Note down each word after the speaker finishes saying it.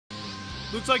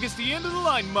Looks like it's the end of the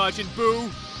line, Majin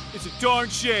Buu. It's a darn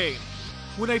shame.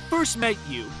 When I first met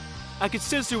you, I could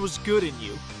sense there was good in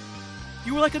you.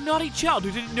 You were like a naughty child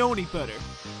who didn't know any better.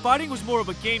 Fighting was more of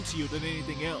a game to you than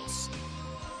anything else.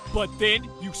 But then,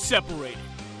 you separated.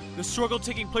 The struggle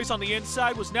taking place on the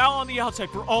inside was now on the outside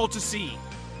for all to see.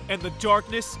 And the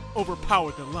darkness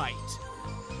overpowered the light.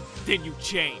 Then you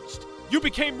changed. You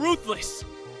became ruthless.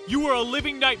 You were a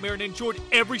living nightmare and enjoyed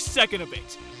every second of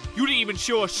it. You didn't even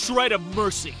show a shred of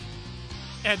mercy.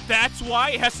 And that's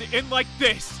why it has to end like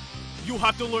this. You'll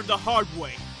have to learn the hard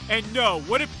way and know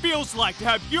what it feels like to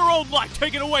have your own life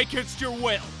taken away against your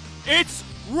will. It's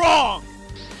wrong!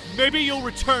 Maybe you'll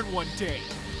return one day.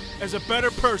 As a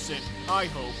better person, I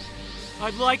hope.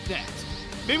 I'd like that.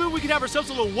 Maybe we could have ourselves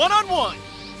a little one-on-one.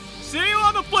 See you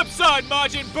on the flip side,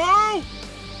 Majin Buu!